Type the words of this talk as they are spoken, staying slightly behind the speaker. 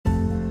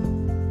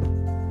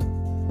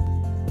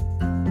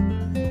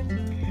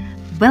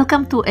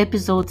Welcome to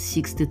episode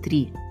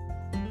 63.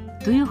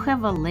 Do you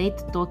have a late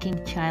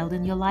talking child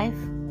in your life?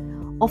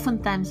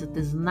 Oftentimes it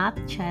is not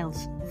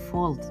child's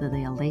fault that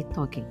they are late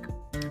talking.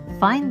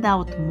 Find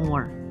out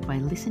more by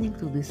listening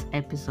to this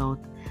episode.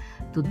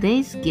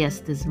 Today's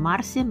guest is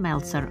Marci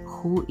Melzer,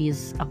 who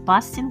is a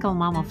past single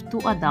mom of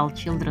 2 adult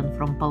children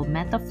from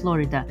Palmetto,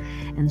 Florida,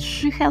 and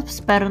she helps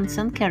parents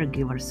and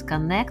caregivers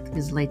connect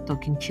with late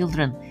talking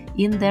children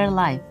in their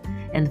life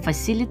and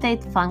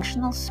facilitate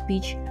functional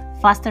speech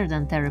faster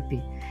than therapy.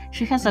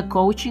 She has a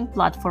coaching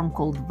platform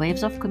called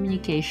Waves of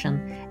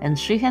Communication, and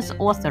she has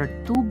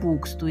authored 2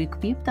 books to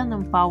equip and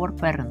empower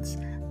parents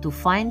to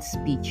find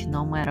speech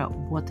no matter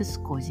what is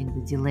causing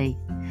the delay.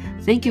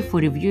 Thank you for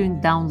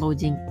reviewing,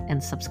 downloading,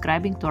 and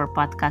subscribing to our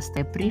podcast.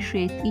 I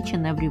appreciate each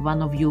and every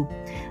one of you.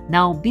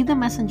 Now be the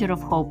messenger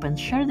of hope and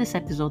share this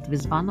episode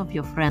with one of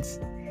your friends.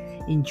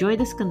 Enjoy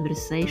this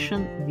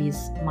conversation with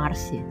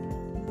Marci.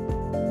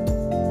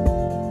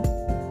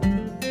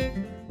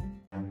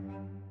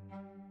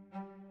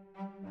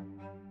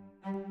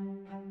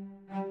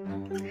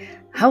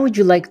 How would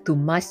you like to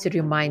master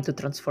your mind to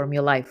transform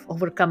your life,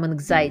 overcome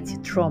anxiety,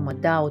 trauma,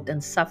 doubt,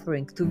 and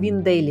suffering, to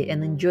win daily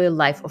and enjoy a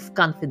life of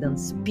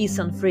confidence, peace,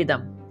 and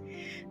freedom?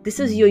 This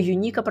is your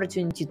unique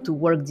opportunity to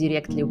work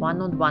directly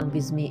one-on-one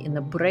with me in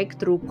a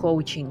breakthrough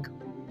coaching.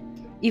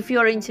 If you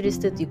are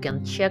interested, you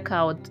can check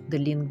out the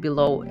link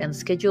below and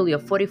schedule your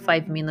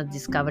 45-minute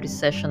discovery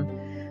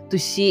session to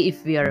see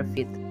if we are a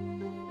fit.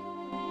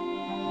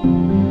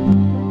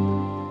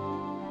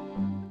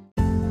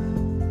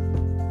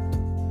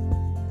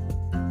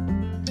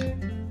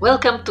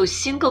 Welcome to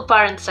Single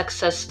Parent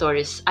Success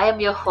Stories. I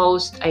am your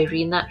host,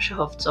 Irina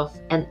Shehovtsov,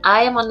 and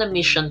I am on a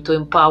mission to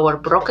empower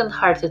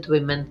broken-hearted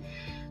women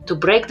to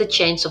break the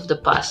chains of the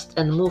past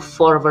and move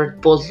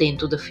forward boldly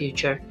into the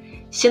future.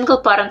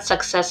 Single Parent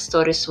Success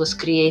Stories was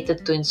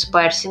created to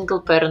inspire single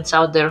parents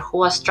out there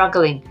who are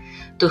struggling,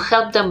 to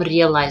help them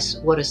realize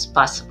what is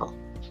possible.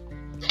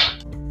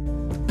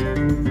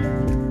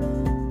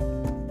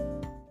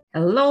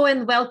 Hello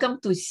and welcome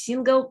to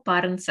Single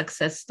Parent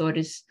Success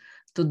Stories.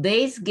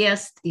 Today's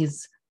guest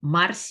is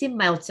Marci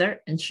Melzer,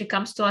 and she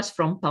comes to us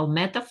from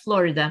Palmetto,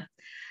 Florida.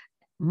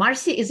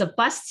 Marci is a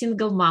past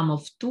single mom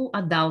of 2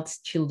 adult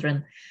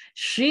children.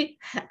 She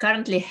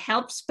currently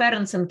helps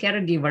parents and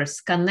caregivers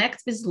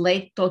connect with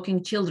late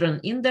talking children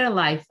in their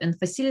life and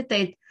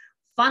facilitate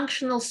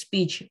functional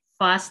speech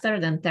faster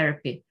than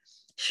therapy.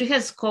 She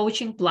has a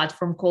coaching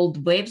platform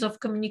called Waves of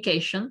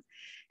Communication,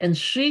 and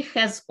she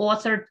has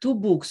authored 2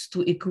 books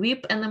to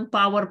equip and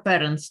empower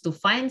parents to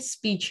find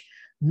speech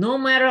no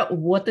matter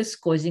what is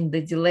causing the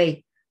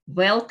delay.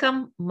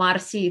 Welcome,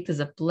 Marci. It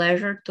is a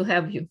pleasure to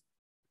have you.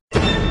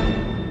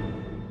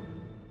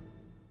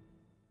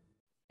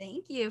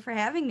 Thank you for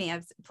having me.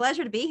 It's a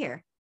pleasure to be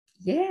here.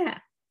 Yeah.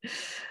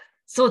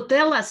 So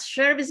tell us,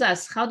 share with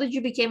us, how did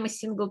you become a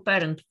single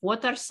parent?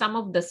 What are some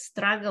of the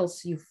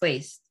struggles you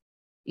faced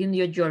in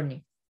your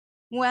journey?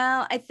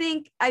 Well, I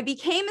think I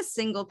became a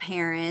single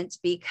parent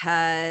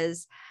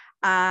because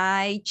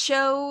I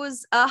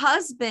chose a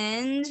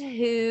husband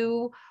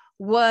who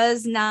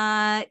was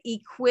not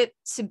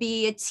equipped to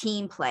be a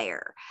team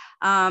player.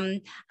 I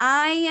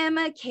am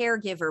a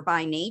caregiver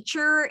by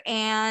nature,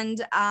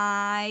 and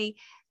I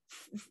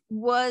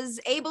was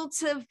able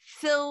to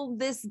fill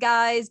this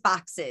guy's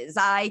boxes.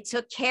 I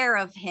took care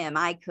of him.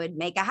 I could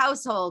make a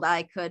household.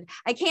 I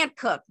can't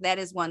cook. That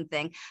is one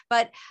thing.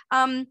 But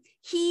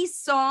he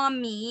saw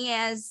me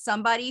as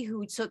somebody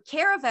who took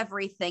care of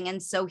everything,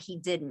 and so he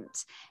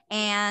didn't.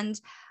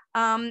 And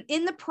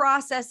in the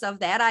process of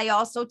that, I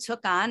also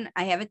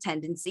I have a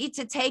tendency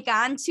to take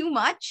on too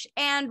much.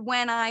 And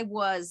when I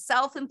was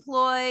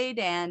self-employed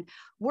and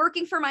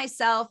working for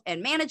myself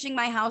and managing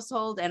my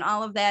household and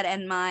all of that,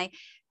 and my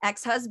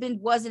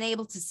ex-husband wasn't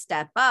able to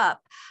step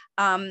up,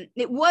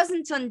 it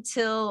wasn't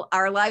until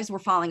our lives were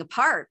falling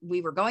apart.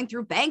 We were going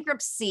through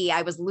bankruptcy.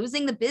 I was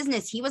losing the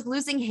business. He was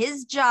losing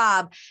his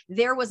job.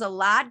 There was a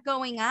lot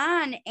going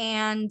on.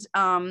 And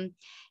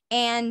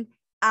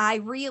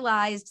I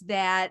realized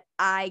that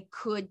I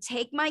could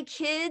take my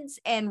kids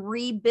and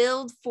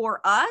rebuild for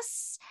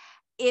us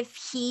if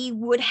he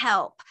would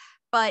help.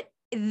 But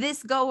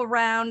this go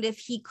around, if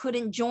he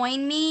couldn't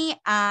join me,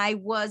 I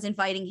was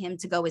inviting him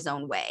to go his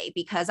own way,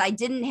 because I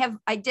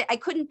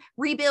couldn't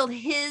rebuild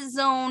his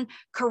own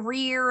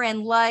career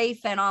and life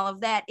and all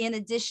of that in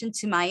addition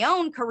to my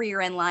own career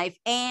and life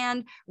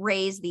and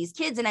raise these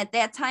kids. And at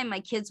that time, my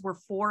kids were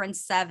 4 and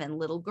 7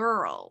 little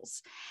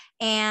girls.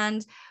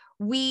 And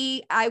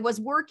I was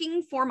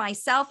working for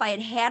myself. I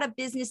had a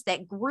business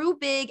that grew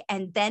big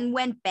and then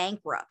went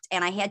bankrupt,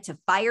 and I had to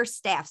fire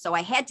staff. So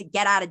I had to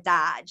get out of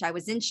Dodge. I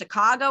was in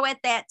Chicago at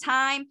that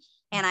time,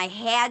 and I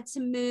had to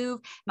move.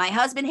 My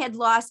husband had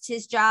lost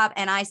his job,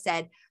 and I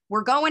said,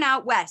 we're going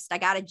out west. I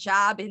got a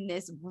job in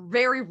this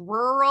very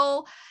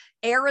rural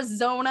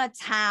Arizona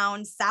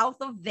town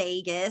south of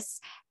Vegas.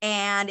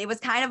 And it was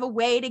kind of a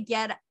way to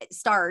get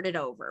started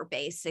over,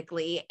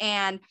 basically.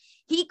 And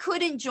he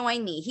couldn't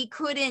join me. He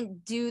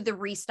couldn't do the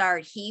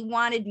restart. He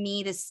wanted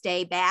me to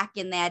stay back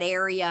in that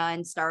area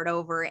and start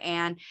over.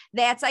 And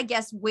that's, I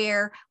guess,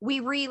 where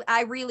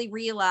I really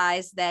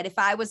realized that if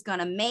I was going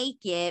to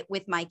make it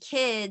with my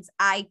kids,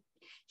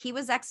 he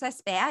was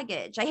excess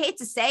baggage. I hate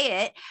to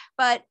say it,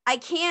 but I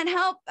couldn't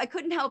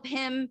help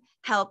him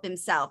help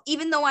himself.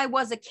 Even though I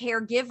was a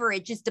caregiver,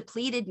 it just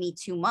depleted me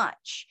too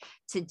much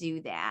to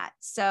do that.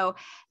 So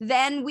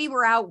then we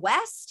were out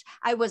west.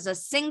 I was a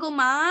single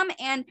mom,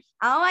 and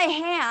all I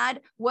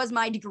had was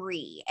my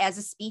degree as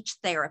a speech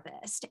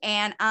therapist.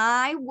 And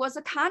I was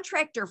a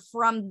contractor.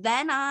 From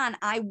then on,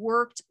 I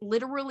worked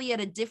literally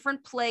at a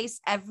different place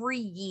every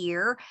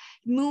year,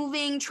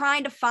 moving,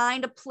 trying to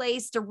find a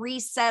place to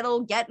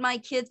resettle, get my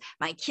kids.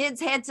 My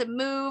kids had to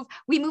move.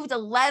 We moved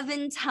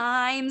 11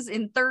 times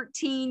in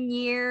 13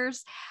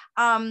 years.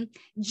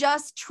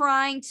 Just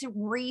trying to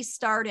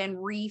restart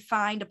and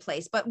re-find a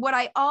place. But what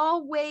I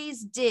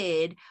always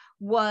did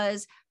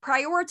was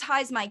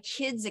prioritize my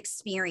kids'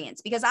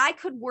 experience, because I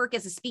could work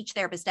as a speech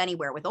therapist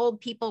anywhere, with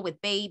old people,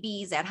 with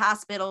babies, at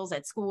hospitals,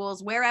 at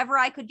schools, wherever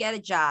I could get a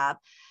job.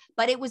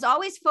 But it was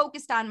always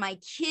focused on my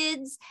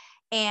kids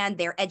and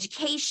their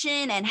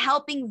education and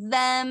helping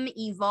them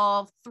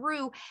evolve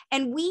through.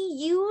 And we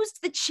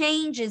used the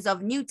changes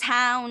of new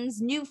towns,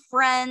 new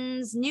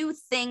friends, new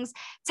things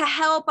to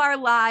help our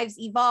lives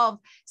evolve.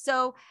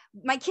 So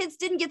my kids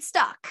didn't get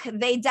stuck.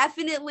 They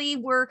definitely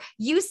were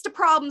used to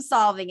problem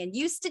solving and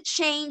used to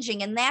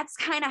changing. And that's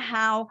kind of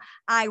how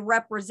I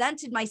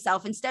represented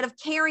myself. Instead of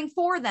caring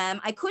for them,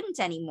 I couldn't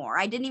anymore.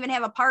 I didn't even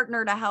have a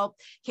partner to help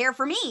care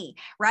for me,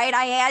 right?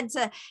 I had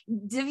to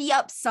divvy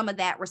up some of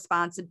that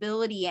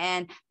responsibility.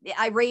 And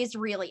I raised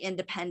really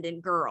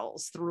independent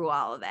girls through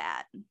all of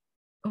that.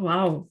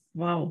 Wow.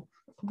 Wow.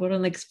 What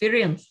an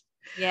experience.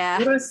 Yeah.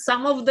 What are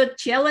some of the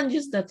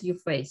challenges that you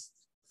faced?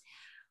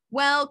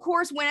 Well, of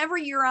course, whenever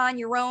you're on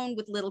your own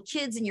with little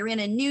kids and you're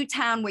in a new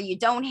town where you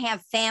don't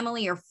have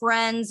family or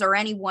friends or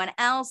anyone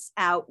else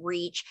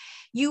outreach,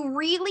 you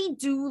really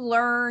do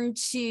learn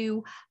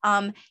to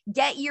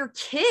get your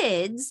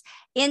kids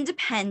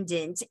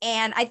independent.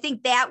 And I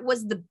think that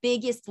was the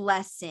biggest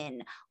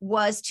lesson,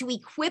 was to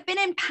equip and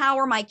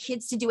empower my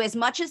kids to do as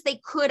much as they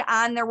could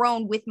on their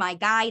own with my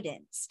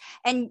guidance,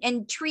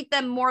 and treat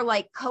them more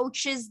like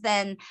coaches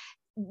than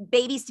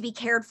babies to be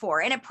cared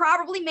for. And it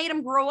probably made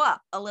them grow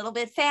up a little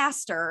bit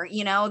faster,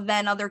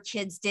 than other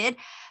kids did.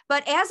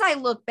 But as I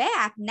look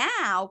back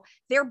now,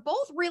 they're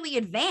both really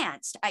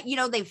advanced.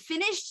 They've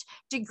finished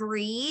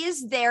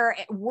degrees, they're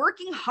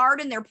working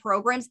hard in their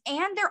programs,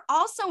 and they're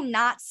also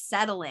not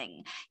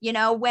settling.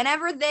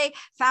 Whenever they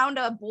found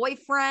a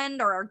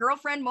boyfriend or a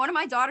girlfriend, one of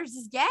my daughters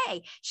is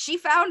gay. She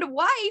found a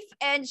wife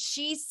and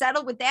she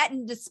settled with that.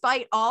 And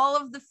despite all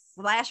of the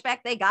flashback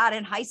they got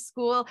in high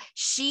school,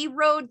 she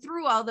rode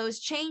through all those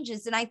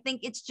changes. And I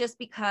think it's just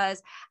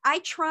because I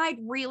tried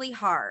really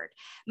hard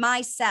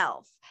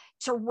myself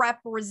to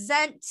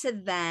represent to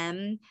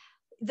them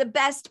the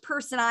best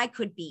person I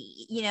could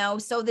be,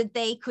 so that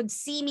they could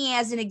see me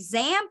as an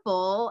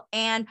example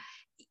and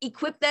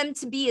equip them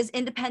to be as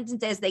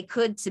independent as they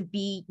could, to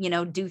be,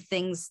 do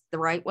things the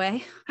right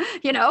way,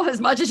 as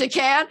much as you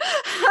can.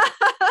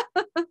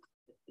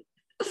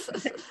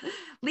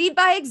 Lead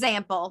by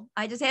example.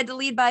 I just had to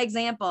lead by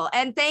example.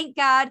 And thank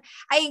God,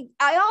 I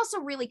also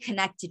really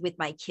connected with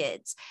my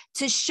kids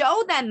to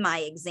show them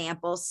my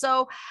example.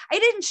 So I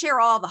didn't share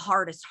all the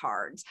hardest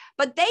hards,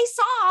 but they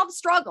saw all the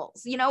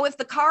struggles. If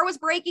the car was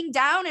breaking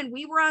down and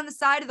we were on the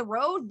side of the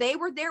road, they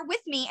were there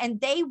with me, and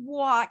they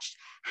watched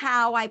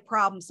how I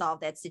problem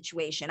solved that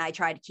situation. I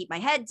tried to keep my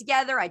head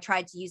together. I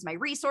tried to use my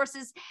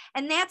resources.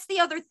 And that's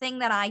the other thing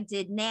that I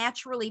did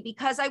naturally,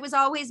 because I was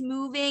always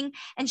moving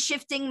and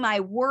shifting. My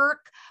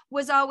work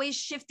was always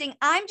shifting.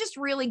 I'm just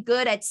really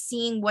good at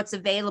seeing what's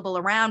available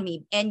around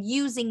me and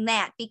using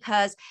that,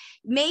 because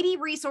maybe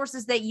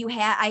resources that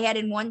I had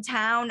in one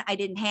town, I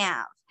didn't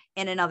have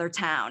in another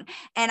town,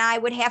 and I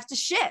would have to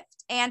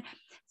shift. And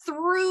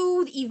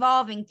through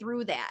evolving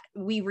through that,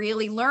 we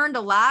really learned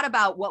a lot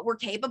about what we're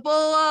capable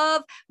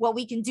of, what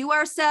we can do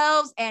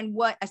ourselves, and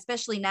what,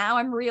 especially now,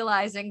 I'm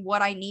realizing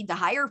what I need to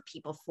hire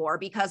people for,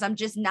 because I'm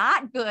just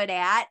not good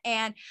at,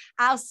 and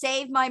I'll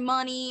save my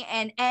money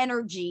and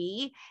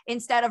energy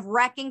instead of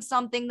wrecking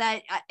something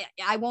that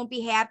I won't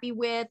be happy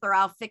with, or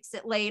I'll fix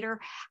it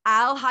later.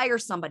 I'll hire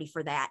somebody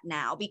for that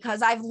now,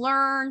 because I've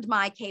learned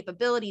my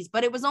capabilities,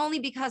 but it was only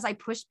because I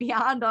pushed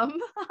beyond them,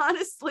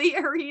 honestly,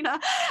 Irina.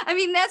 I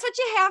mean, that's what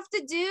you have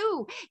to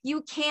do.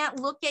 You can't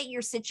look at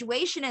your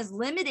situation as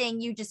limiting.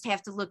 You just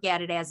have to look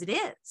at it as it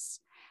is,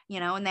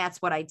 and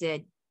that's what I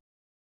did.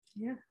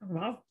 Yeah.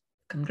 Wow.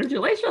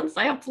 Congratulations.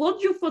 I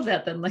applaud you for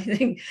that. And I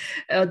think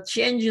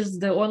change is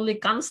the only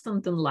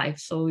constant in life.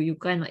 So you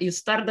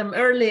start them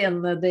early,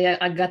 and they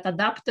got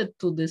adapted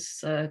to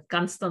this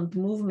constant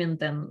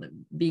movement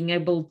and being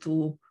able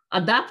to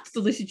adapt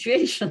to the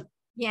situation.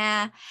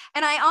 Yeah.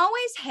 And I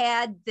always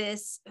had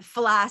this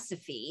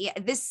philosophy,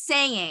 this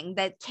saying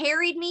that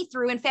carried me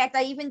through. In fact,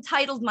 I even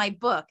titled my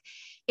book,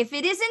 "If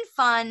it isn't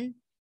fun,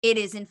 it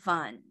isn't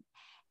fun."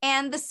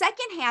 And the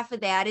second half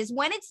of that is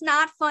when it's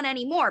not fun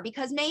anymore,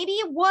 because maybe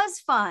it was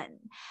fun,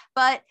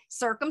 but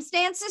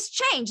circumstances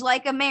change,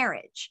 like a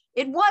marriage.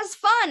 It was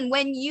fun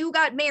when you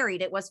got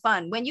married. It was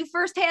fun. When you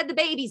first had the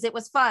babies, it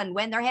was fun.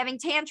 When they're having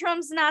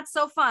tantrums, not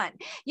so fun.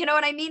 You know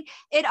what I mean?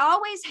 It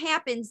always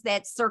happens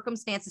that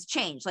circumstances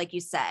change, like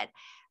you said.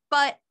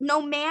 But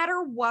no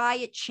matter why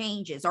it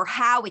changes or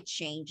how it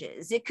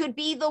changes, it could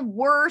be the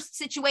worst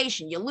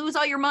situation. You lose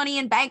all your money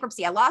in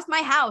bankruptcy. I lost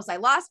my house. I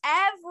lost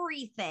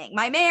everything,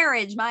 my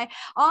marriage,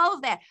 all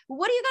of that.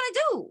 What are you going to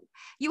do?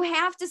 You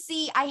have to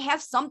see, I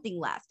have something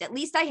left. At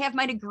least I have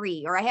my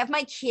degree, or I have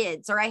my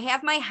kids, or I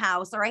have my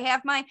house, or I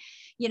have my,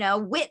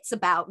 wits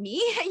about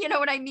me. You know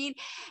what I mean?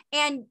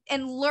 And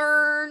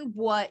learn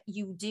what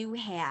you do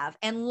have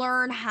and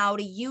learn how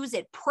to use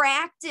it.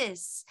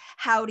 Practice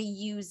how to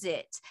use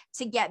it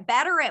to get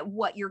better at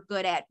what you're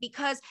good at,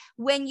 because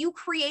when you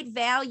create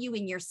value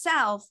in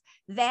yourself,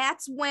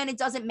 that's when it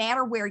doesn't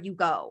matter where you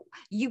go.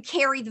 You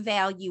carry the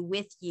value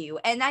with you.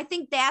 And I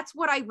think that's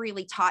what I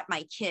really taught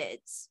my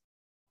kids.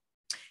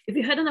 If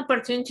you had an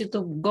opportunity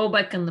to go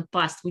back in the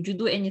past, would you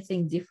do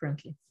anything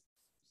differently?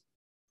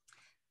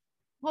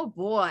 Oh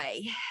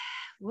boy,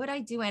 would I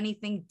do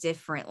anything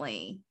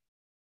differently?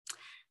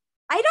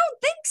 I don't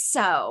think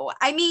so.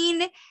 I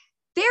mean,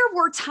 there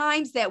were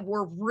times that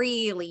were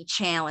really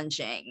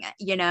challenging,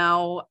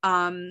 but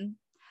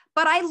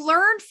I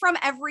learned from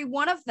every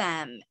one of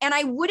them. And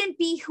I wouldn't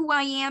be who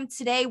I am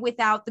today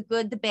without the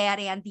good, the bad,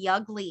 and the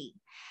ugly.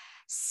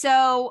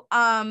 So,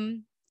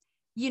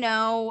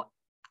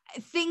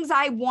 things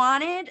I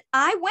wanted,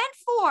 I went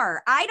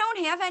for. I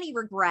don't have any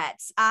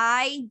regrets.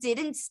 I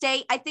didn't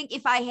stay. I think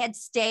if I had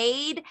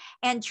stayed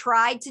and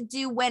tried to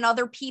do when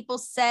other people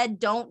said,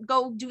 don't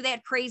go do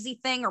that crazy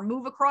thing or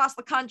move across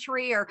the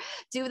country or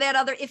do that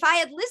other, if I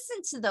had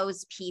listened to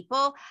those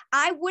people,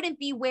 I wouldn't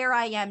be where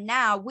I am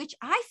now, which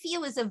I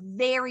feel is a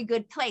very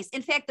good place.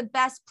 In fact, the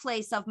best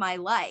place of my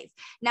life.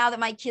 Now that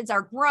my kids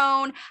are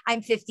grown,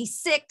 I'm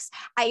 56,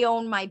 I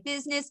own my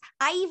business.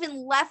 I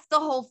even left the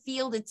whole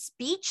field of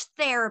speech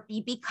therapy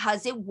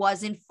because it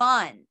wasn't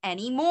fun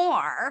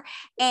anymore.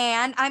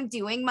 And I'm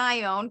doing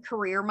my own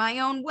career, my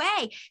own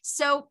way.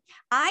 So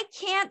I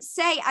can't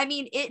say,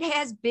 it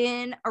has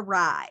been a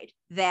ride,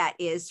 that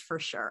is for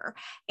sure.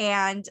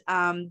 And,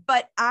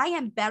 but I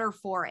am better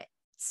for it.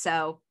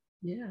 So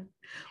yeah.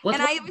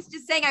 I was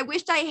just saying, I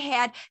wished I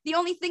had, the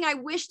only thing I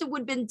wished that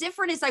would have been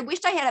different is I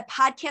wished I had a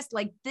podcast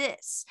like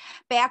this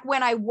back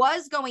when I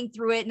was going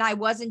through it and I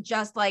wasn't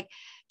just like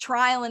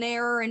trial and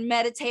error and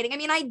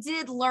meditating. I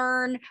did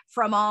learn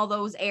from all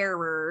those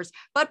errors,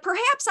 but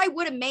perhaps I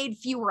would have made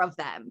fewer of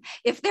them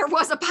if there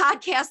was a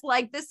podcast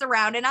like this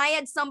around and I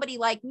had somebody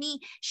like me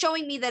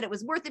showing me that it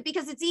was worth it,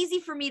 because it's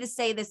easy for me to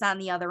say this on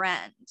the other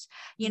end,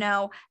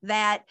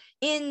 that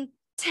in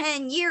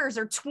 10 years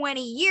or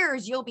 20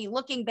 years, you'll be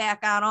looking back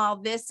on all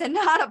this and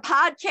not a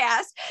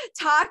podcast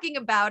talking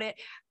about it.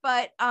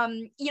 But,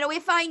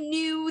 if I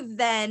knew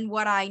then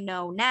what I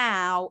know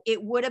now,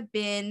 it would have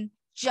been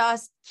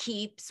just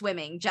keep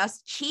swimming,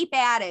 just keep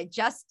at it,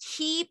 just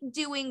keep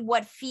doing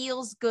what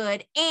feels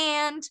good.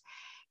 And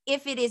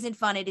if it isn't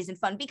fun, it isn't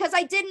fun, because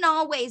I didn't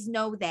always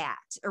know that,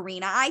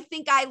 Irina. I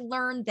think I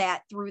learned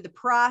that through the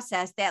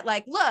process, that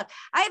like, look,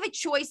 I have a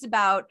choice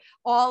about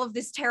all of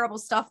this terrible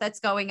stuff that's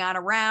going on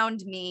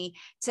around me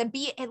to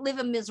live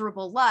a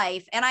miserable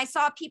life. And I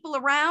saw people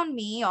around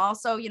me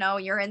also,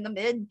 you're in the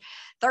mid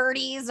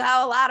 30s,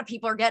 how a lot of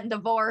people are getting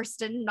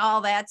divorced and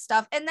all that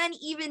stuff. And then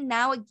even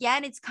now,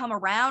 again, it's come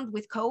around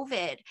with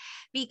COVID,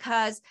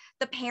 because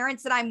the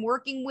parents that I'm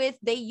working with,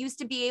 they used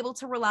to be able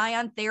to rely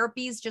on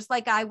therapies just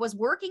like I was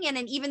working in,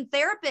 and even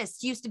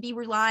therapists used to be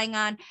relying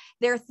on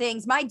their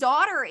things. My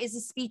daughter is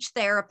a speech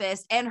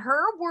therapist and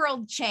her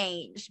world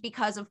changed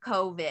because of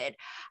COVID.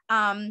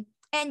 And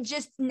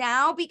just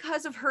now,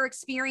 because of her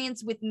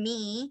experience with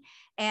me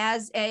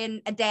as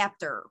an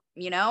adapter,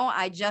 you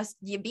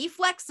be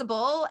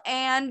flexible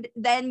and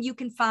then you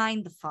can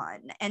find the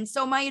fun. And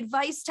so my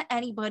advice to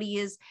anybody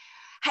is,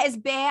 as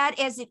bad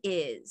as it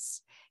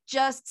is,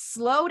 just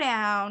slow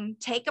down,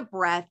 take a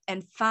breath,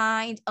 and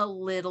find a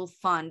little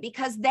fun,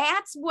 because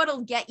that's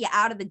what'll get you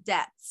out of the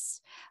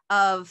depths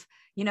of,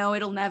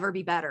 it'll never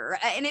be better.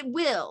 And it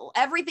will.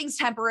 Everything's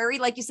temporary.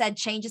 Like you said,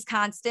 change is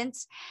constant.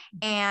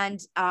 And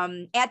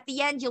at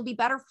the end, you'll be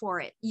better for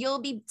it.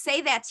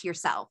 Say that to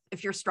yourself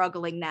if you're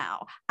struggling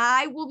now.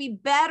 I will be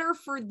better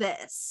for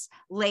this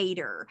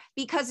later,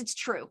 because it's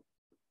true.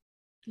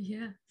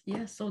 Yeah,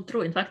 so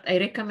true. In fact, I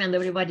recommend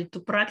everybody to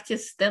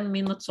practice 10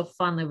 minutes of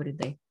fun every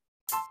day.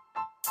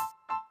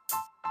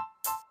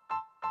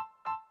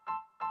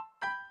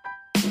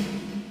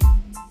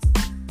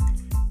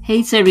 Hey,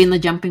 it's Irina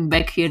jumping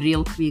back here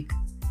real quick.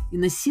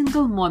 In a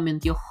single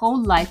moment, your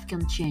whole life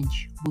can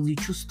change. Will you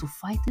choose to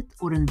fight it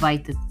or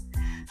invite it?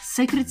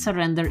 Sacred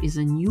Surrender is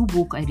a new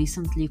book I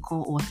recently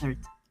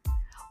co-authored.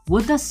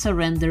 What does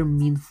surrender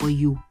mean for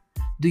you?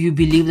 Do you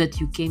believe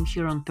that you came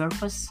here on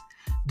purpose?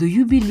 Do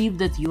you believe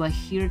that you are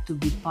here to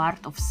be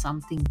part of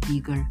something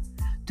bigger?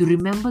 To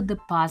remember the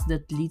path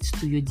that leads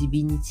to your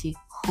divinity,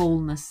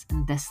 wholeness,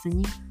 and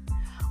destiny?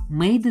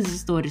 May these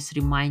stories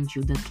remind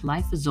you that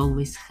life is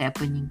always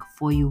happening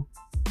for you.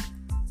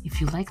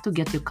 If you like to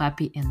get your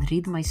copy and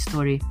read my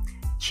story,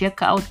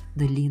 check out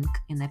the link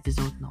in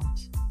episode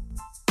notes.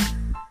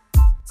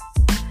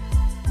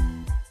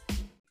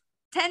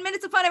 10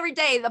 minutes of fun every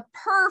day, the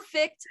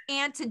perfect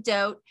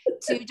antidote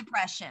to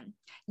depression.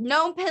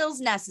 No pills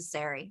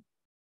necessary.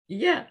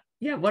 Yeah,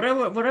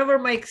 whatever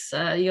makes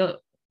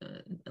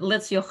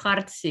lets your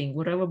heart sing,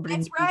 whatever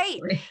brings. That's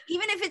right.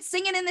 Even if it's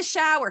singing in the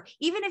shower,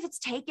 even if it's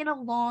taking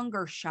a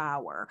longer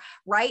shower,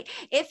 right?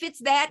 If it's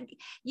that,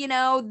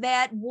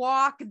 that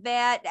walk,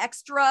 that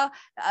extra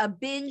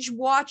binge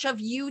watch of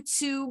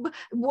YouTube,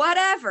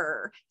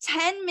 whatever,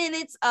 10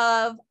 minutes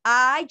of,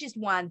 I just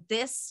want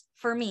this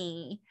for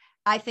me.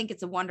 I think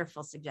it's a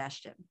wonderful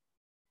suggestion.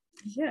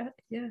 Yeah.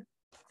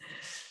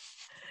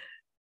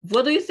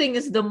 What do you think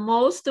is the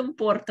most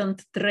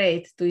important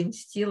trait to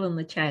instill in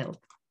a child?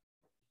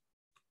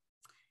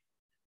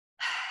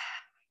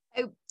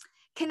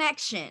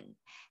 Connection,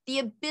 the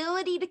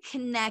ability to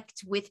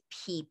connect with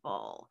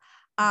people,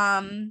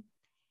 and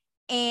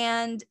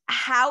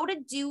how to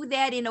do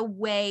that in a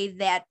way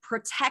that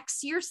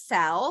protects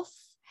yourself,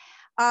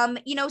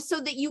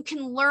 so that you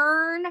can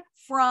learn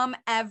from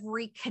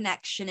every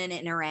connection and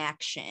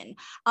interaction.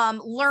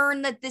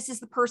 Learn that this is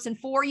the person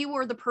for you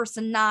or the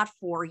person not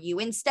for you,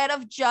 instead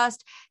of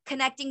just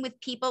connecting with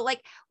people.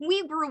 Like,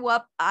 we grew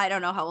up, I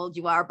don't know how old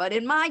you are, but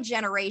in my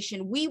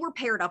generation, we were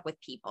paired up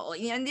with people,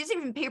 and there's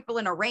even people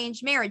in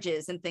arranged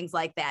marriages and things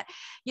like that.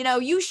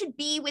 You should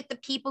be with the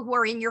people who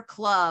are in your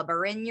club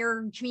or in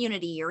your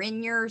community or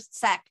in your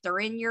sect or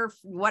in your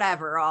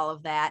whatever, all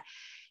of that.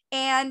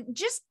 And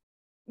just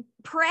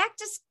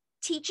practice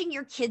teaching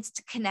your kids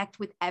to connect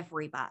with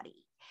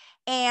everybody.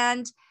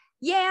 And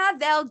yeah,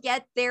 they'll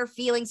get their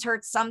feelings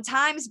hurt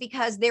sometimes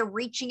because they're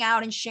reaching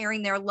out and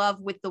sharing their love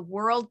with the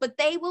world, but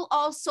they will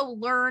also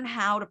learn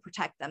how to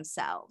protect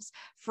themselves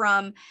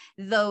from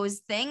those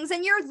things.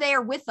 And you're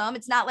there with them.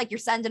 It's not like you're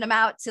sending them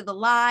out to the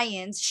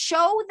lions.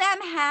 Show them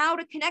how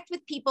to connect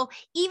with people,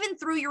 even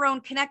through your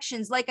own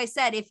connections. Like I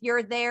said, if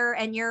you're there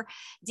and you're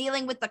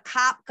dealing with the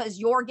cop because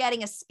you're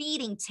getting a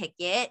speeding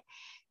ticket,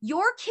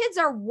 your kids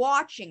are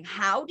watching.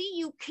 How do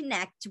you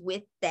connect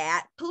with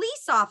that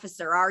police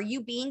officer? Are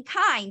you being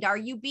kind? Are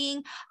you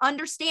being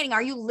understanding?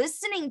 Are you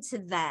listening to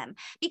them?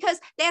 Because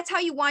that's how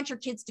you want your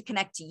kids to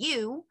connect to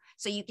you,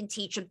 so you can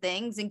teach them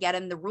things and get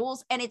them the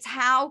rules. And it's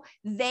how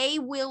they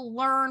will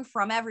learn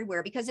from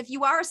everywhere. Because if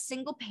you are a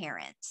single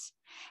parent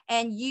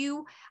and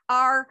you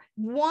are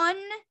one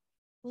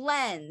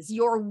lens,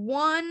 your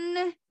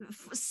one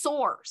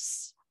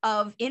source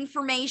of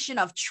information,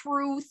 of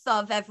truth,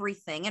 of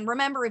everything. And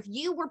remember, if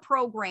you were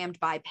programmed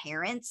by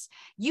parents,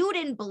 you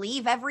didn't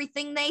believe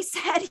everything they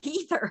said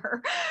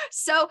either.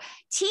 So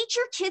teach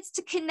your kids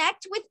to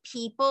connect with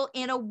people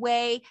in a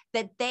way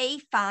that they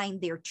find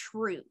their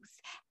truth.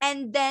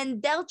 And then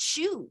they'll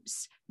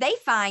choose. They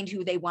find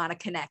who they want to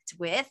connect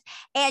with,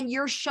 and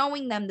you're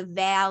showing them the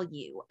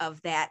value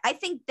of that. I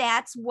think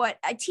that's what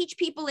I teach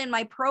people in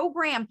my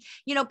program.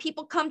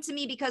 People come to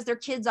me because their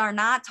kids are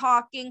not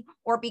talking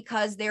or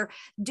because they're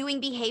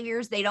doing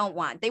behaviors they don't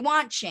want. They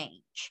want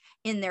change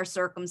in their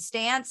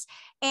circumstance.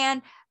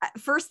 And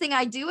first thing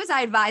I do is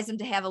I advise them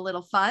to have a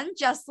little fun,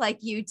 just like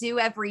you do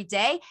every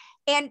day.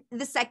 And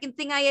the second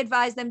thing I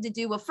advise them to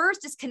do, well,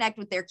 first is connect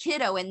with their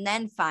kiddo and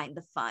then find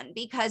the fun,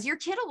 because your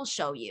kiddo will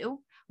show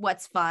you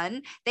what's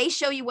fun. They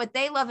show you what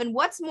they love. And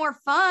what's more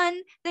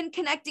fun than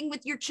connecting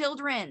with your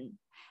children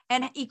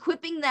and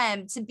equipping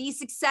them to be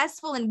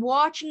successful and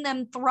watching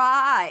them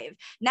thrive?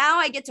 Now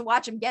I get to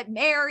watch them get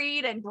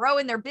married and grow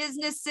in their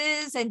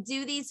businesses and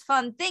do these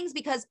fun things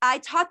because I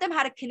taught them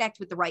how to connect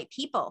with the right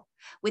people,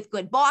 with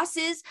good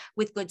bosses,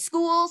 with good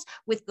schools,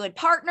 with good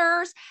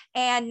partners.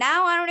 And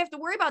now I don't have to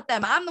worry about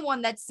them. I'm the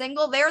one that's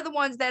single. They're the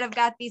ones that have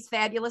got these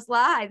fabulous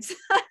lives.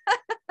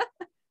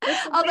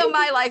 Although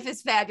my life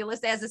is fabulous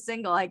as a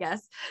single, I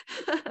guess.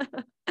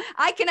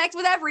 I connect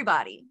with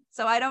everybody.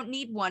 So I don't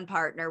need one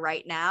partner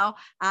right now.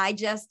 I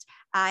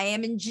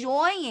am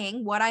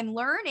enjoying what I'm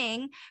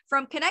learning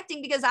from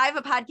connecting, because I have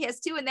a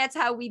podcast too. And that's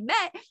how we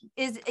met,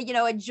 is,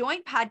 a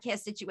joint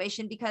podcast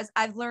situation, because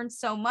I've learned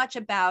so much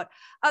about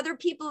other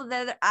people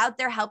that are out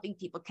there helping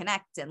people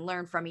connect and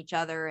learn from each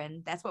other.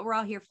 And that's what we're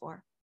all here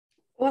for.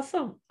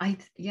 Awesome. I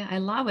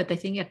love it. I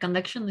think a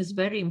connection is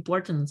very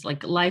important. It's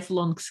like a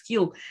lifelong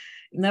skill.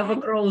 It never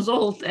grows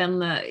old,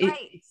 and Right.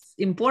 it's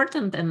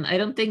important. And I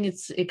don't think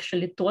it's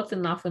actually taught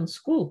enough in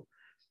school.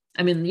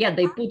 I mean, yeah,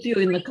 they put you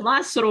in the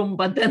classroom,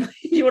 but then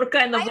you're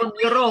kind of on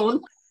your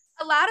own.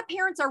 A lot of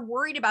parents are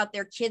worried about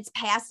their kids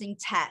passing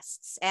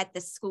tests at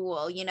the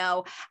school.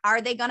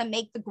 Are they going to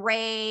make the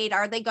grade?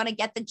 Are they going to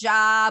get the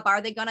job?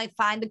 Are they going to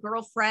find the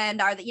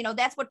girlfriend? Are they,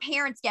 that's what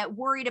parents get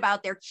worried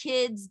about, their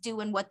kids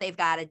doing what they've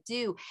got to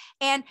do.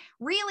 And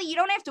really, you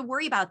don't have to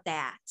worry about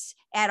that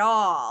at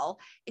all.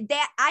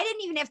 That I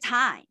didn't even have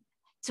time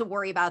to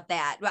worry about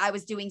that. I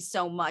was doing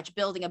so much,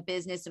 building a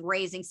business and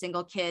raising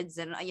single kids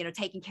and,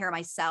 taking care of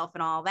myself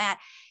and all that.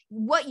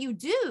 What you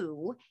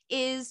do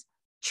is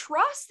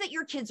trust that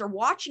your kids are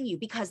watching you,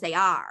 because they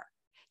are.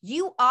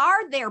 You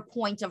are their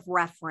point of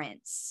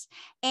reference.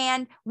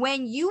 And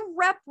when you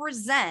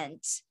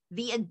represent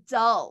the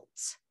adult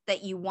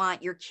that you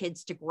want your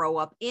kids to grow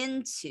up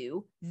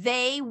into,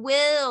 they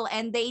will,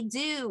 and they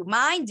do.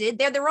 Mine did.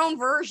 They're their own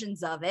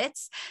versions of it,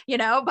 you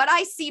know, but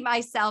I see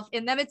myself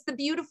in them. It's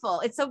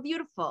it's so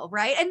beautiful,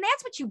 right? And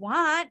that's what you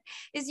want,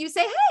 is you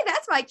say, hey,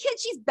 that's my kid.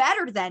 She's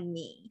better than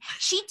me.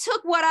 She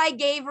took what I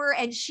gave her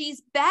and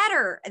she's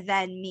better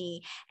than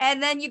me.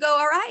 And then you go,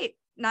 all right,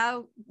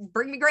 now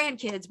bring me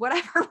grandkids,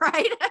 whatever,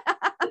 right?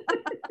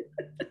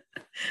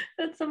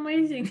 That's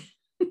amazing.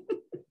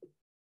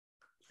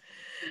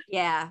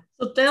 Yeah.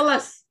 So tell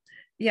us,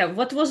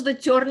 what was the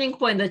turning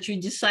point that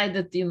you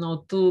decided,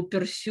 to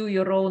pursue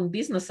your own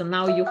business, and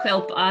now you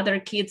help other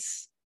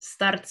kids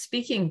start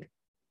speaking?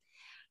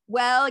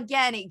 Well,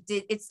 again,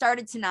 it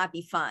started to not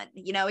be fun.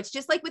 You know, it's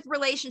just like with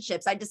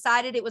relationships. I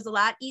decided it was a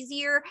lot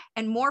easier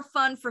and more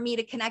fun for me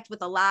to connect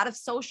with a lot of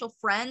social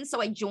friends.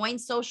 So I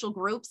joined social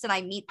groups and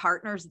I meet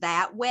partners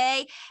that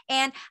way.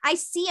 And I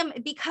see them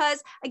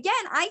because, again,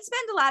 I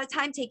spend a lot of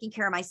time taking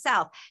care of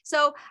myself.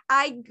 So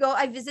I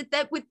visit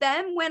that with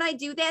them when I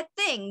do that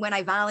thing, when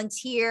I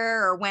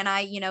volunteer or when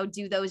I,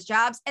 do those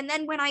jobs. And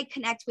then when I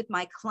connect with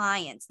my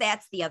clients,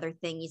 that's the other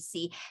thing you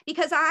see,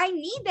 because I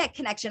need that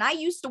connection. I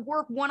used to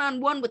work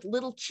one-on-one with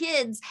little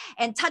kids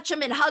and touch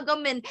them and hug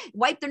them and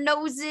wipe their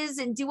noses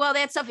and do all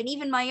that stuff. And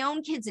even my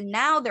own kids. And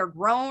now they're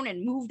grown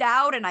and moved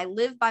out and I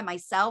live by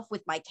myself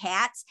with my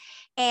cats.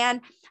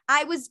 And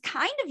I was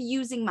kind of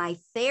using my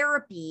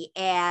therapy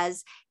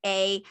as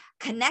a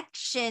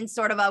connection,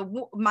 sort of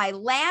my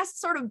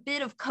last sort of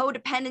bit of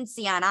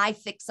codependency on I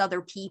fix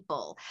other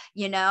people,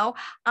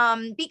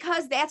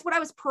 because that's what I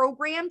was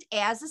programmed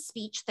as a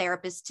speech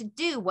therapist to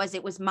do.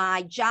 It was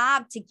my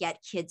job to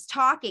get kids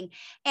talking.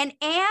 And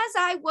as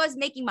I was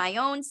making my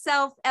own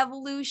self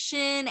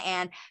evolution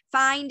and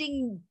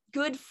finding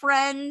good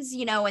friends,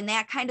 and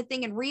that kind of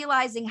thing, and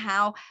realizing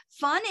how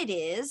fun it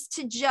is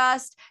to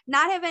just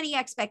not have any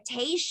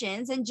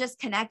expectations and just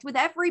connect with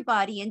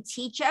everybody and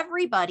teach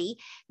everybody,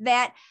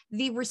 that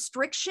the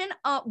restriction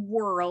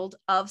world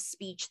of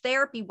speech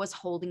therapy was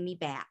holding me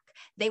back.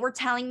 They were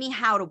telling me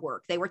how to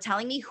work. They were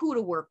telling me who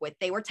to work with.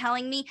 They were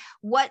telling me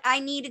what I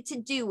needed to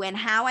do and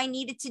how I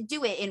needed to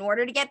do it in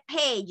order to get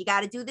paid. You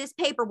got to do this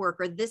paperwork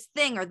or this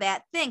thing or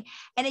that thing.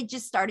 And it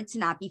just started to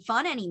not be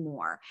fun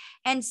anymore.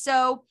 And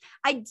so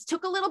I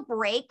took a little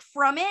break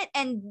from it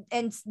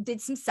and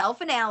did some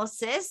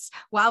self-analysis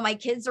while my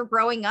kids are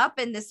growing up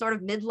in this sort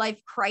of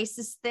midlife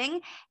crisis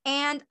thing.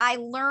 And I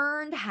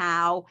learned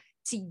how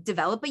to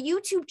develop a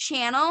YouTube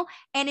channel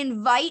and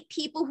invite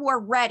people who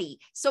are ready.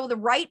 So the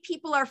right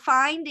people are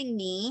finding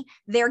me,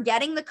 they're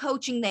getting the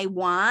coaching they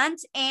want,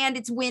 and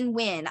it's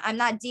win-win. I'm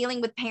not dealing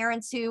with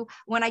parents who,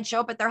 when I show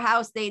up at their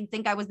house, they'd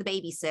think I was the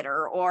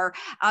babysitter, or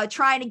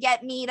trying to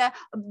get me to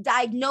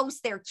diagnose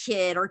their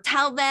kid or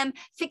tell them,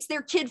 fix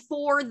their kid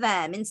for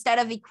them instead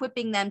of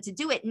equipping them to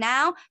do it.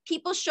 Now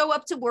people show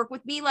up to work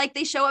with me like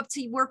they show up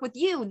to work with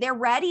you. They're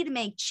ready to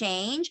make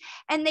change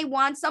and they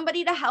want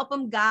somebody to help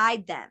them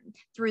guide them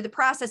through the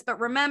process. But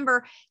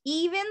remember,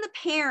 even the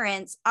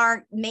parents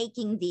aren't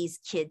making these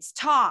kids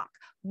talk.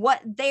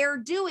 What they're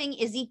doing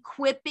is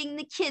equipping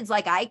the kids,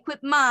 like I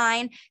equip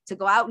mine to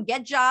go out and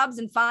get jobs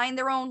and find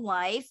their own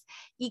life,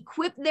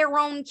 equip their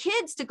own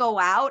kids to go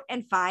out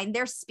and find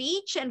their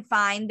speech and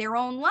find their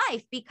own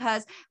life.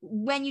 Because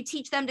when you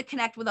teach them to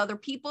connect with other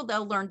people,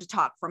 they'll learn to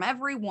talk from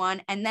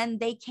everyone, and then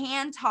they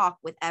can talk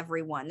with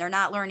everyone. They're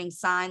not learning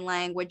sign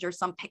language or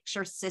some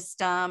picture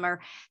system or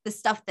the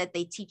stuff that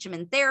they teach them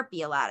in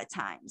therapy a lot of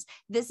times.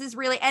 This is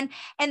really, and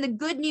the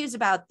good news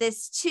about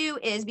this too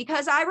is,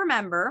 because I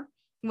remember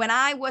when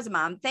I was a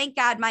mom, thank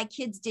God my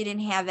kids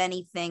didn't have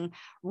anything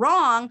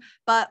wrong,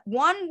 but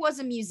one was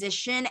a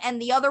musician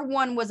and the other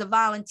one was a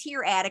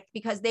volunteer addict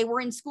because they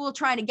were in school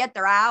trying to get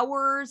their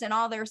hours and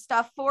all their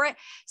stuff for it.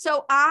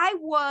 So I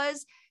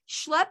was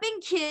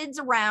schlepping kids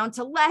around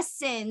to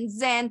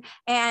lessons and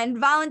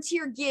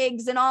volunteer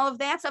gigs and all of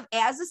that stuff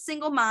as a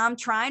single mom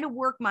trying to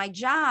work my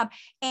job.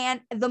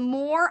 And the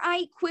more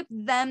I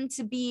equipped them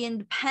to be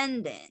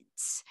independent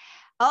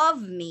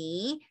of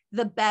me,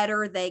 the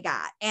better they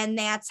got. And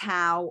that's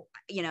how,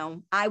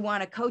 I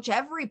want to coach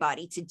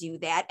everybody to do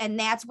that. And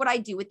that's what I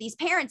do with these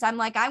parents. I'm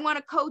like, I want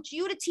to coach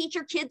you to teach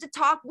your kid to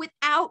talk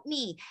without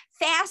me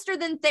faster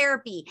than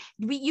therapy.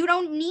 You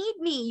don't need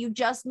me. You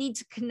just need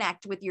to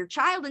connect with your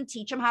child and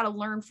teach them how to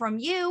learn from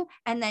you.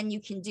 And then you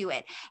can do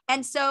it.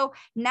 And so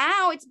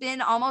now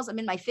I'm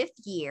in my 5th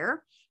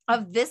year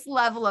of this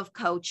level of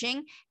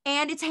coaching,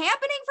 and it's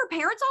happening for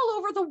parents all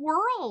over the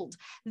world.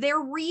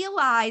 They're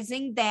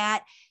realizing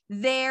that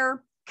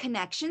their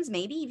connections,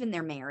 maybe even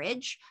their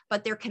marriage,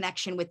 but their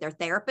connection with their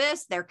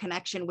therapist, their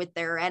connection with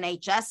their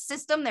NHS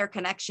system, their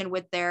connection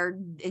with their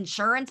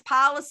insurance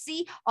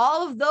policy,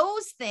 all of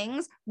those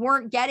things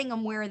weren't getting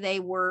them where they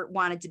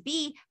wanted to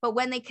be. But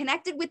when they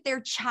connected with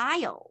their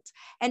child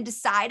and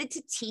decided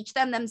to teach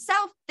them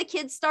themselves, the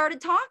kids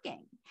started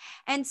talking.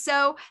 And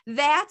so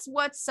that's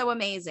what's so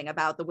amazing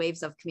about the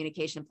Waves of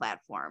Communication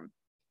platform.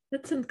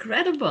 That's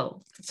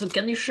incredible. So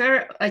can you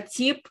share a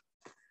tip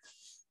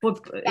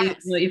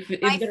Yes.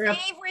 If My there are...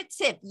 favorite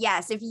tip,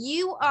 yes, if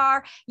you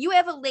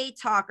have a late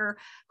talker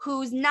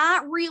who's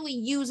not really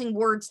using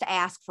words to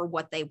ask for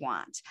what they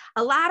want.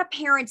 A lot of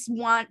parents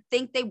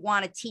think they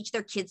want to teach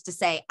their kids to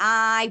say,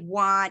 I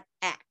want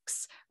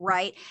X,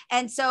 right?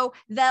 And so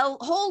they'll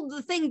hold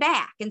the thing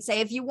back and say,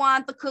 if you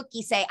want the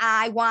cookie, say,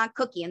 I want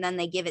cookie, and then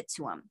they give it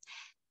to them.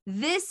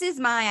 This is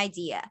my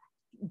idea.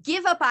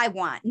 Give up, I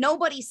want.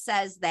 Nobody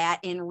says that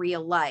in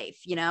real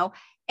life, you know?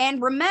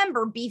 And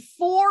remember,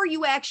 before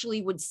you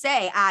actually would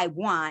say, I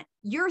want,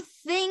 you're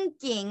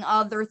thinking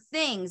other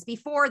things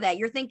before that.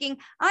 You're thinking,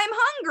 I'm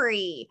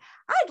hungry.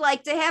 I'd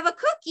like to have a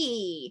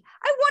cookie.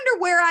 I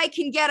wonder where I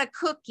can get a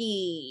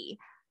cookie.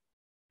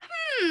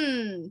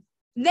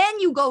 Then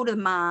you go to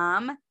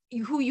mom,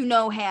 who you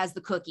know has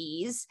the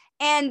cookies,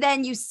 and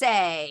then you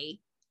say,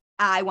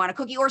 I want a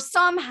cookie, or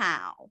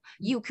somehow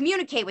you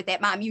communicate with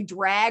that mom. You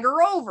drag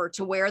her over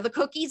to where the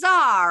cookies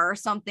are or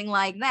something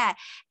like that.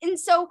 And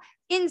so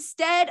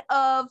instead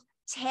of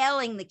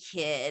telling the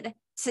kid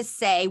to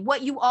say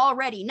what you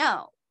already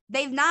know,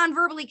 they've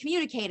non-verbally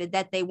communicated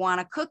that they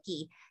want a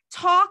cookie.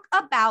 Talk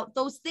about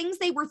those things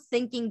they were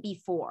thinking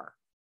before,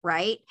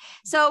 right?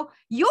 So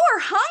you're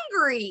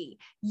hungry.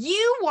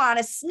 You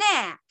want a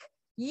snack.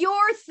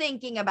 You're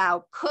thinking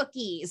about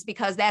cookies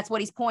because that's what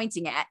he's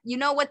pointing at. You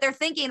know what they're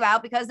thinking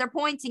about because they're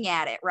pointing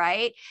at it,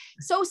 right?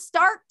 So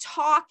start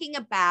talking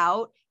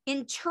about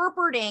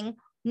interpreting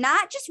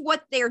not just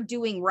what they're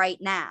doing right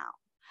now,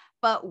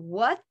 but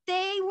what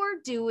they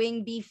were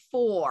doing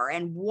before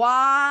and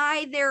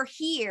why they're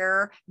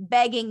here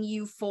begging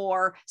you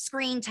for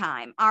screen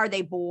time. Are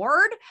they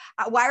bored?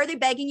 Why are they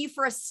begging you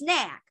for a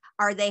snack?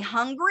 Are they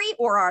hungry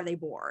or are they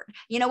bored?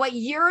 You know what?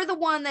 You're the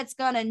one that's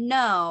going to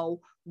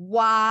know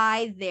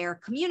why they're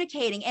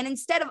communicating. And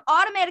instead of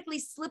automatically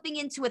slipping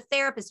into a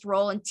therapist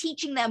role and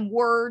teaching them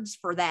words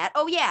for that,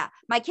 oh yeah,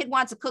 my kid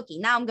wants a cookie.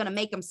 Now I'm going to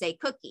make them say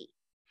cookie.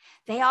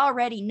 They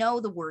already know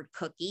the word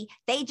cookie.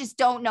 They just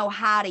don't know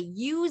how to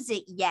use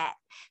it yet.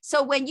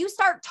 So when you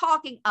start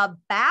talking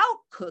about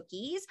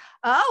cookies,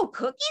 oh,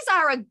 cookies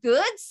are a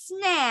good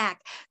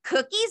snack.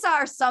 Cookies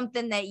are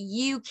something that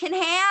you can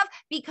have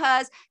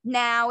because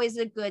now is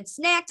a good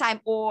snack time.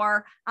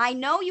 Or I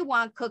know you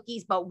want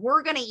cookies, but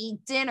we're going to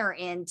eat dinner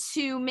in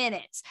 2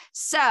 minutes.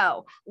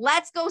 So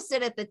let's go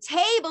sit at the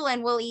table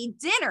and we'll eat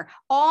dinner.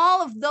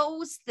 All of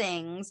those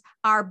things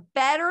are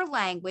better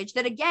language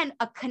that, again,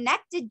 a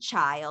connected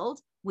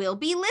child will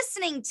be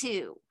listening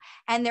to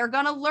and they're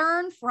going to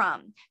learn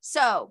from.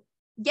 So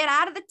get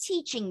out of the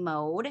teaching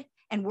mode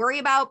and worry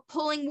about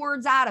pulling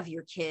words out of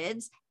your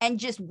kids. And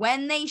just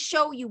when they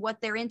show you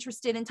what they're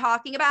interested in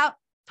talking about,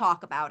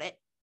 talk about it.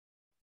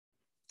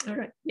 All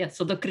right. Yeah.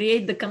 So to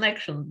create the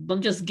connection,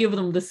 don't just give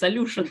them the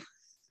solution.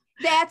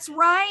 That's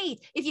right.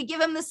 If you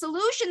give them the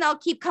solution, they'll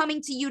keep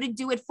coming to you to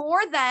do it for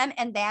them.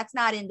 And that's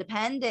not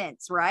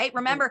independence, right?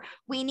 Remember,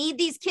 we need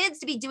these kids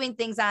to be doing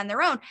things on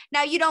their own.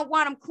 Now, you don't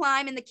want them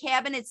climbing the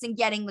cabinets and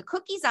getting the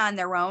cookies on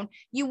their own.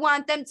 You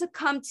want them to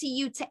come to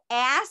you to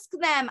ask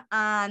them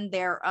on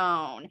their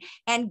own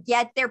and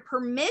get their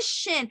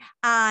permission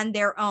on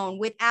their own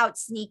without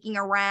sneaking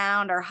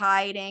around or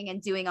hiding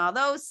and doing all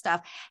those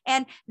stuff.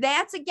 And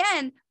that's,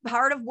 again,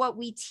 part of what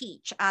we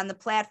teach on the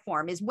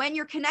platform is when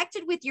you're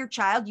connected with your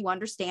child, you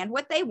understand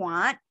what they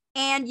want.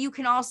 And you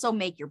can also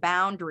make your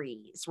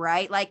boundaries,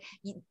 right? Like,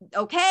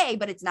 okay,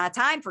 but it's not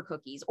time for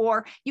cookies.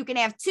 Or you can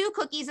have 2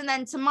 cookies and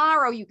then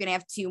tomorrow you can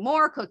have 2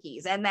 more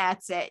cookies and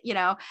that's it, you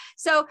know?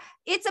 So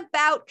it's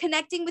about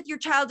connecting with your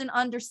child and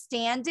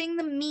understanding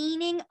the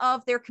meaning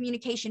of their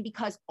communication,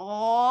 because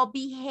all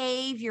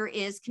behavior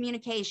is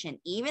communication.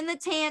 Even the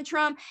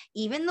tantrum,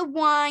 even the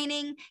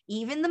whining,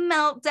 even the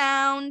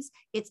meltdowns,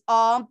 it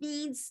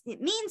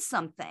means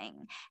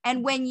something.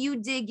 And when you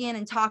dig in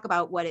and talk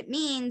about what it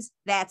means,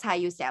 that's how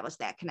you establish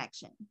that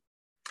connection.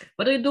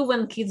 What do you do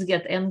when kids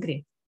get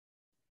angry?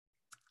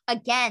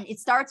 Again, it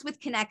starts with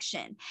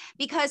connection,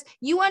 because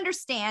you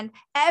understand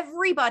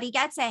everybody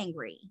gets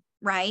angry,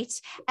 right?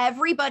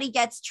 Everybody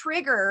gets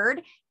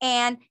triggered,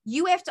 and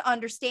you have to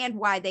understand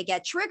why they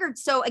get triggered.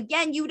 So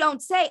again, you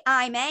don't say,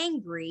 I'm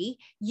angry.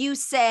 You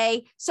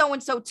say,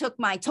 so-and-so took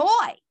my toy.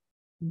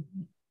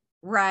 Mm-hmm.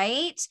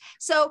 Right?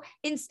 So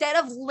instead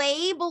of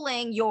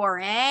labeling you're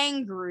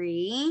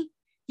angry,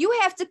 you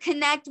have to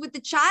connect with the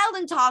child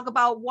and talk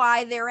about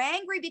why they're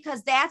angry,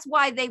 because that's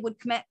why they would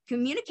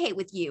communicate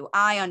with you.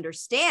 I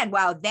understand.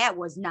 Wow, that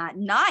was not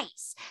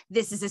nice.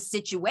 This is a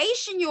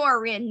situation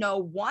you're in. No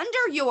wonder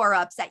you're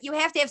upset. You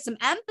have to have some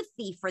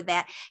empathy for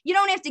that. You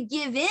don't have to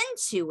give in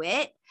to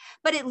it,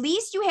 but at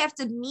least you have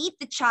to meet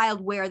the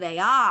child where they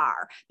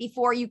are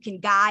before you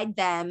can guide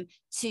them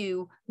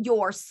to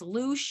your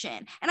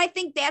solution. And I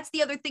think that's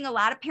the other thing. A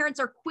lot of parents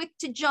are quick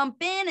to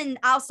jump in and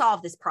I'll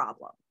solve this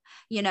problem.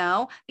 You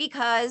know,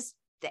 because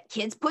that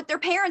kids put their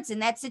parents in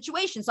that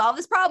situation. Solve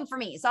this problem for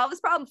me. Solve this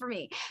problem for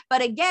me.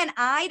 But again,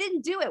 I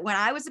didn't do it. When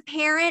I was a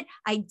parent,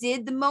 I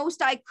did the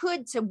most I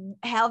could to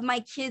have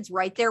my kids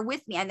right there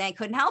with me, and I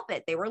couldn't help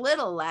it. They were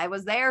little. I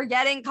was there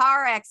getting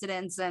car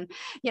accidents and,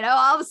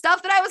 all the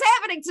stuff that was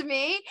happening to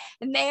me.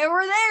 And they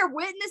were there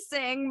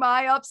witnessing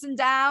my ups and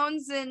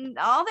downs and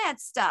all that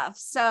stuff.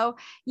 So,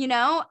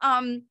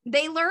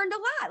 they learned a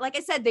lot. Like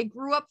I said, they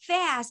grew up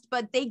fast,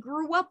 but they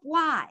grew up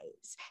wise.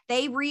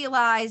 They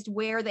realized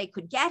where they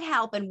could get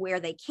help and where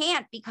they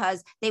can't,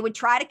 because they would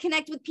try to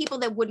connect with people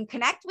that wouldn't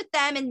connect with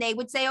them. And they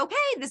would say, okay,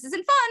 this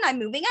isn't fun. I'm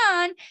moving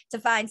on to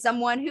find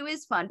someone who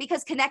is fun,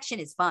 because connection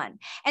is fun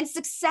and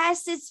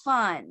success is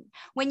fun.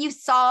 When you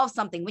solve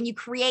something, when you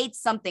create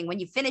something, when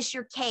you finish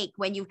your cake,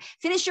 when you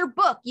finish your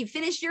book, you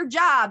finish your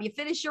job, you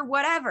finish your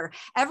whatever.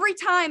 Every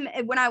time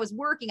when I was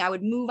working, I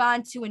would move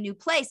on to a new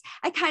place.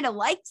 I kind of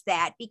liked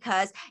that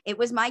because it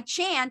was my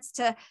chance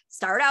to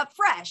start out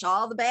fresh.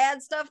 All the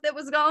bad stuff that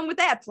was going with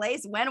that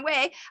place went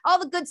away. All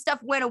the good stuff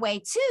went away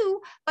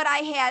too, but I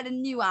had a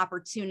new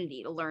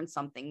opportunity to learn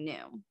something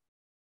new.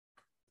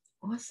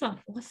 Awesome.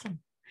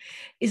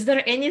 Is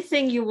there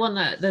anything you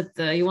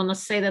wanna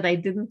say that I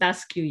didn't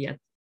ask you yet?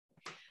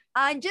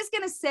 I'm just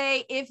gonna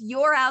say, if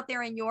you're out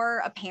there and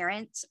you're a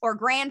parent or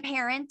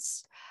grandparent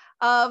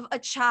of a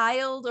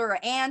child or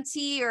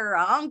auntie or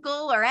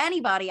uncle or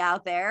anybody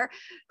out there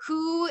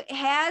who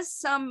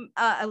has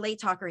a late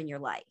talker in your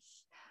life,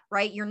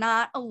 right? You're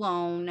not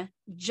alone.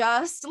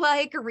 Just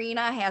like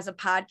Irina has a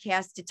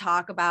podcast to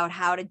talk about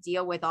how to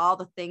deal with all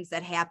the things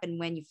that happen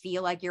when you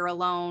feel like you're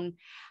alone.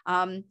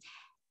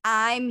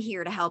 I'm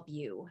here to help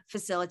you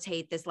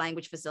facilitate this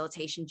language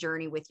facilitation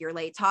journey with your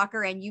late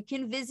talker. And you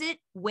can visit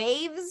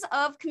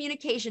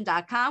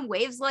wavesofcommunication.com,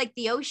 waves like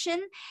the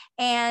ocean,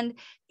 and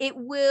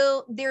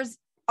there's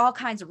all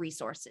kinds of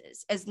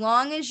resources. As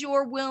long as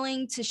you're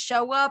willing to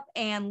show up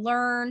and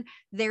learn,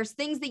 there's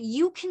things that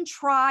you can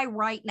try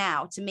right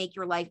now to make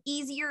your life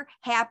easier,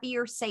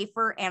 happier,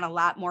 safer, and a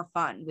lot more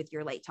fun with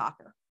your late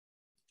talker.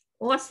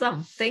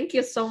 Awesome. Thank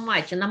you so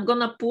much. And I'm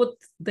going to put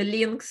the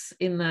links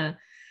in the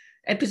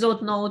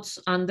episode notes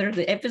under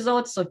the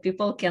episode so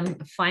people can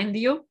find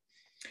you.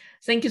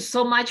 Thank you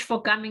so much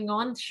for coming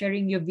on,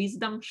 sharing your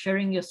wisdom,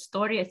 sharing your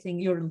story. I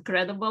think you're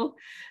incredible.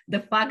 The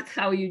fact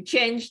how you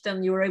changed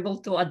and you were able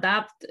to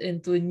adapt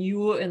into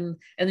new, and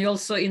you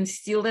also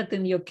instill that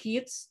in your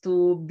kids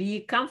to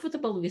be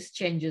comfortable with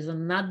changes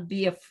and not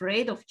be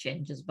afraid of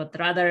changes, but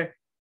rather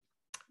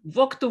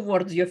walk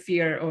towards your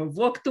fear or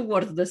walk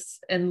towards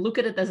this and look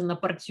at it as an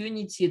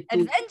opportunity to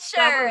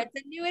adventure.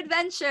 It's a new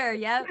adventure.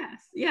 Yep.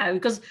 Yes. Yeah,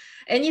 because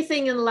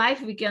anything in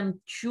life we can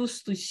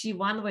choose to see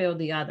one way or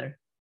the other.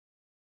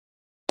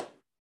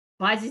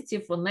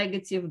 Positive or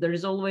negative, there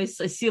is always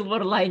a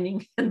silver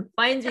lining, and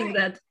finding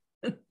that.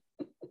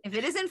 If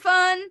it isn't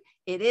fun,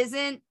 it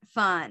isn't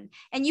fun.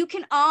 And you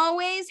can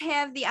always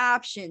have the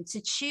option to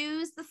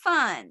choose the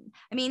fun.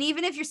 I mean,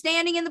 even if you're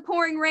standing in the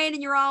pouring rain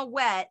and you're all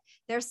wet,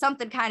 there's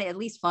something kind of at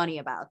least funny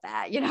about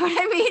that. You know what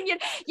I mean? You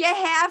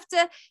have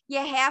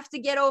to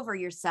get over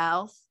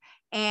yourself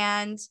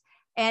and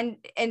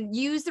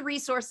use the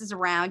resources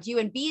around you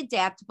and be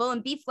adaptable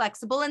and be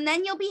flexible, and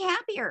then you'll be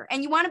happier.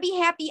 And you want to be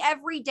happy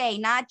every day,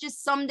 not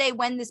just someday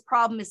when this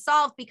problem is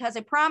solved, because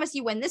I promise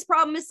you, when this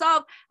problem is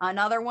solved,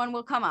 another one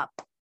will come up.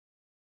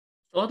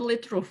 Totally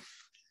true.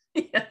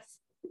 Yes.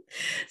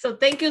 So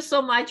thank you so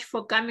much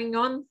for coming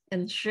on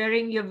and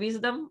sharing your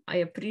wisdom. I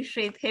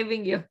appreciate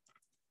having you.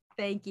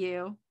 Thank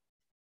you.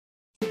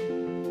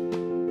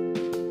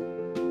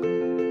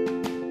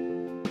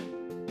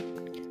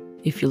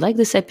 If you like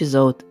this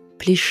episode,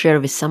 please share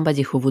with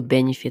somebody who would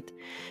benefit.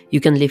 You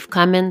can leave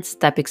comments,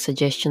 topic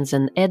suggestions,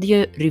 and add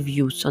your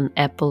reviews on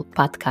Apple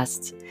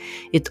Podcasts.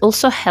 It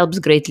also helps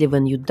greatly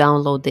when you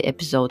download the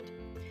episode.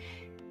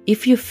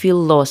 If you feel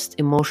lost,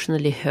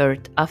 emotionally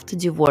hurt after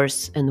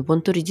divorce, and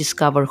want to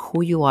rediscover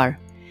who you are,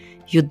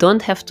 you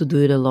don't have to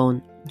do it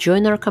alone.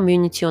 Join our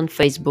community on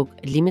Facebook,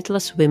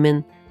 Limitless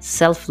Women,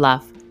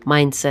 Self-Love,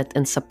 Mindset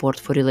and Support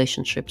for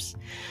Relationships,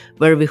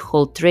 where we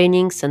hold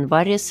trainings and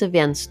various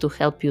events to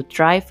help you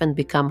thrive and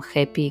become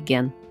happy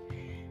again.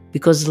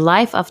 Because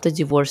life after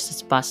divorce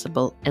is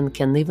possible and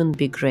can even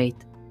be great.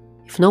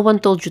 If no one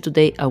told you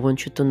today, I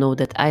want you to know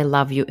that I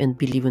love you and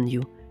believe in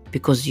you,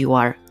 because you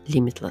are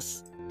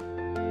limitless.